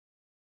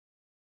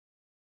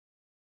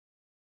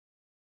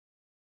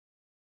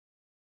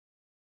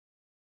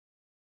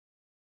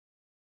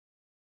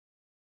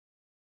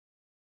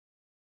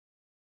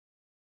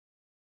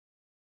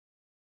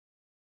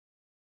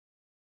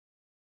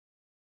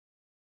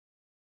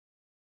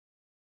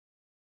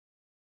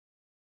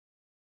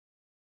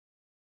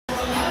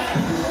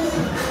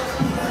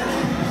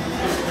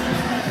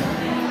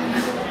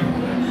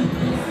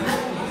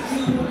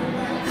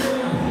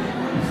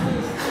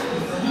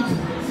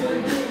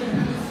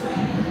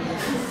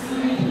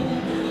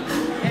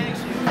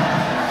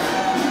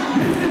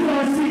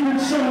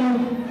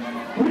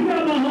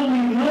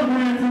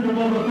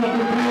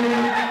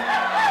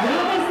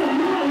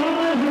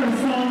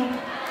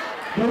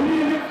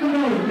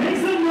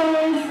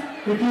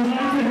if you want to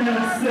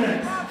have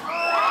sex.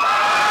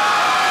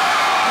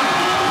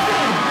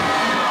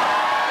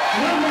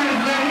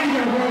 LoveRance, man, here you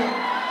go, bro.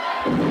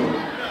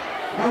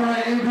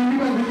 Alright, MB, we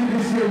about to get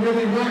this shit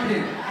really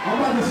rocking. I'm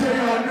about to show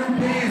y'all a new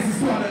dance. It's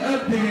called the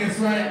up dance,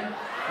 right?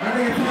 My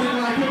nigga Tonic,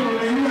 like, come on,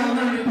 man, you gotta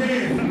learn to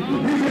dance.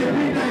 DJ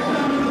beat that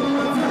coming up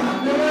one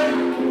time, do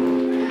it.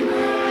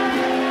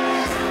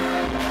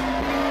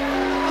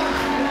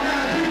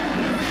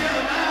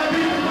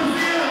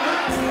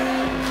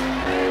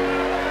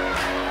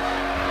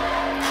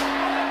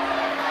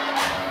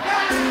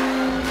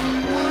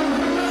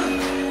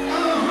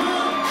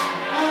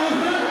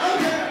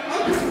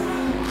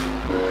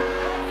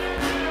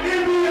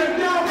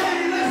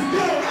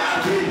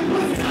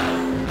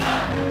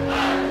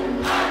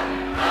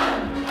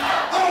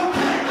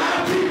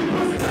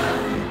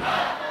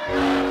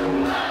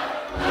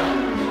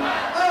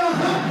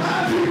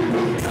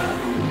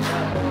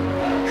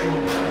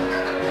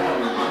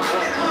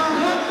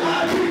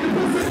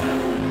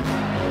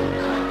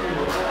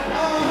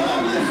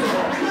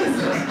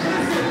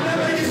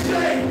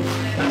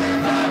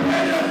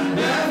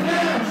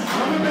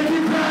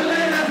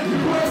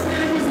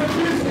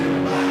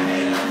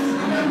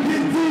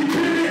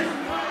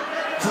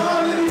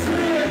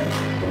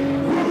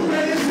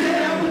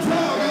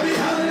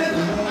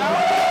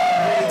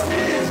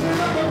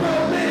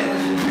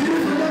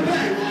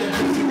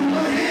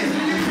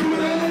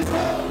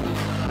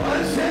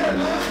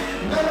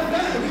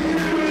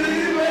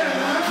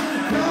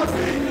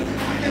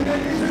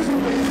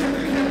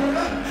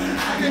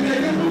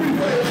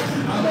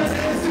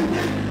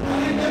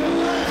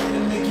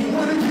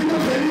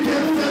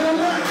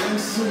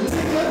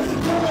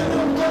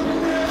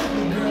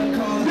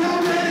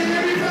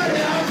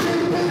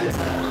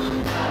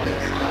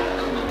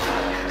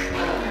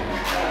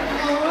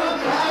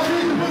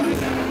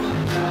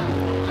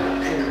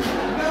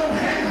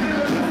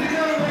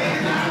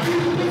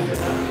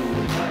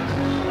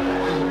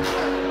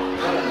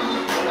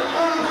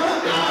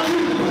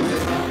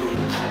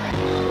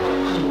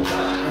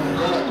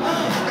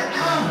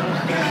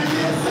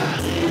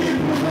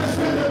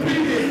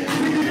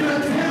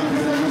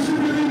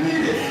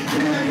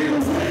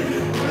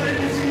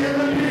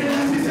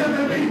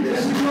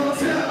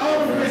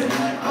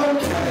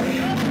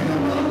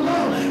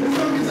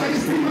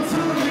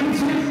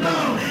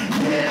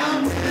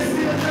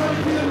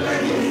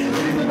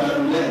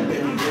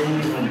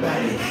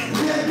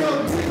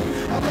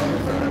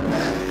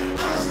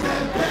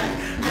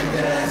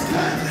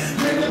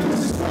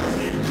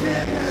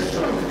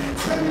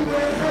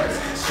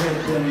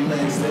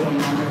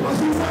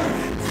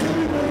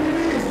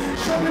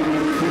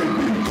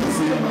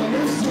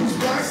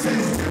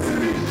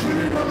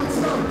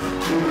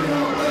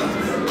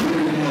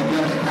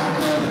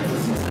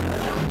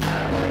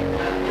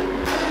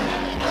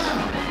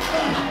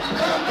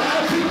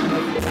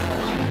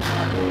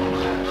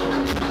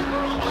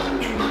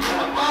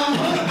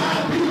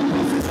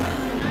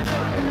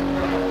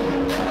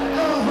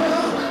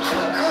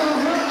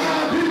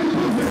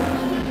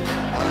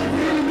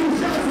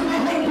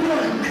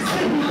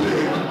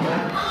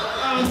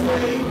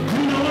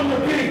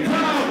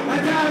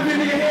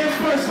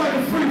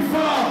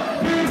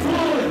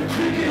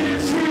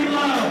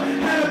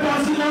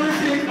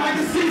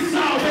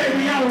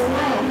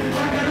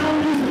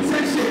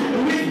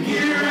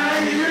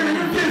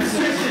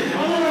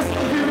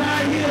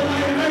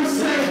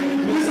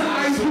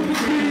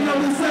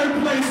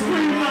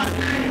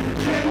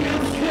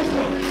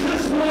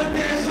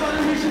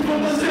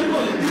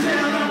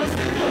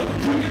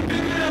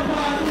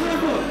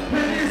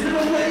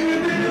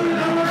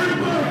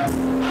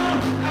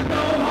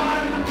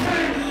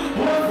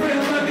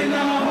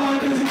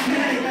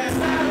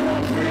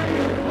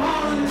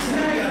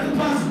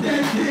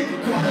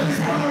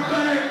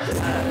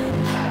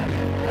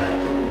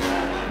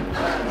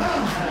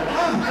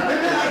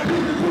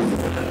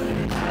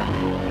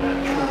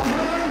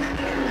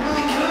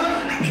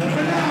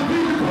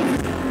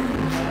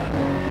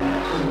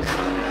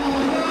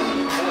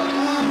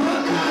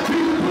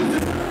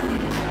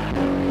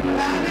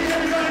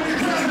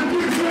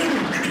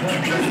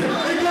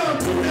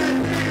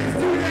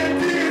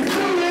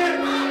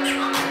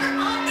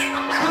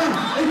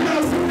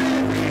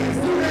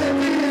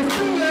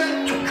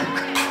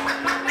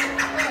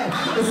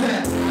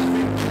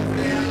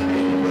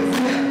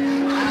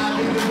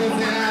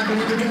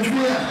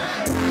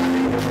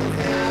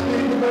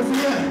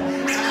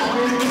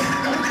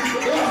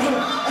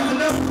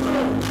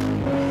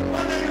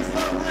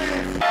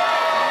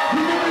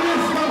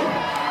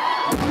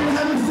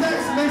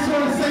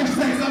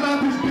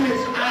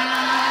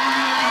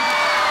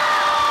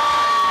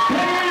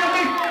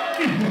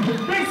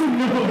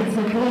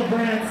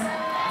 LoveRance.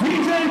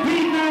 DJ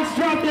Beatnuts,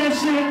 drop that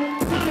shit.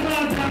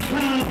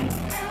 Tonic.com.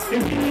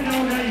 If you didn't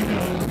know, now you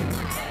know.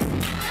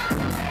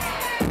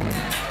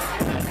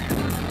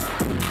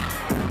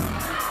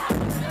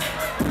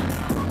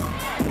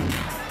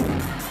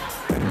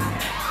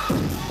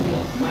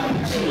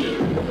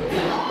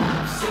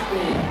 I'm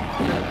sipping,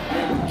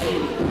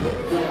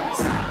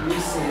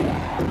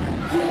 I'm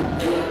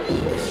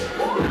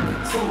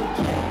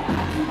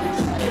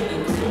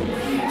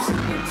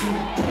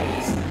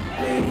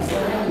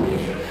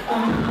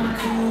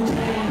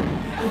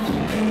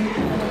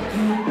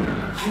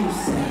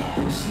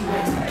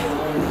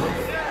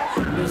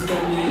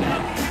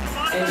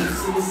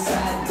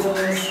Suicide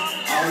doors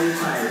all the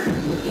time.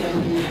 Look at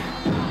me now.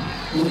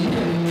 Look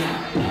at me now.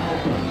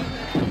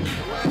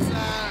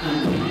 I'm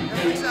getting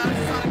paid. Look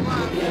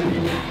at me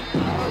now.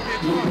 Look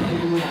at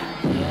me now.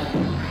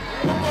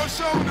 One more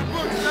show in the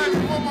book tonight.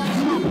 One more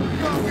show. You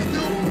know what we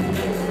do?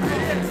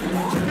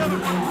 Together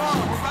with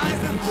Mom.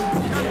 Rising.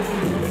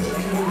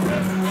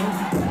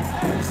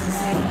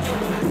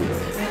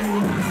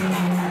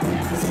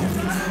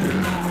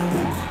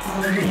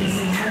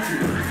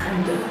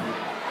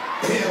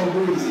 Hell,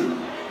 Breezy.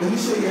 Let me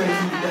show you how to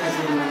keep the guys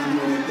when you're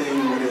doing that thing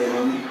over there,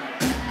 homie.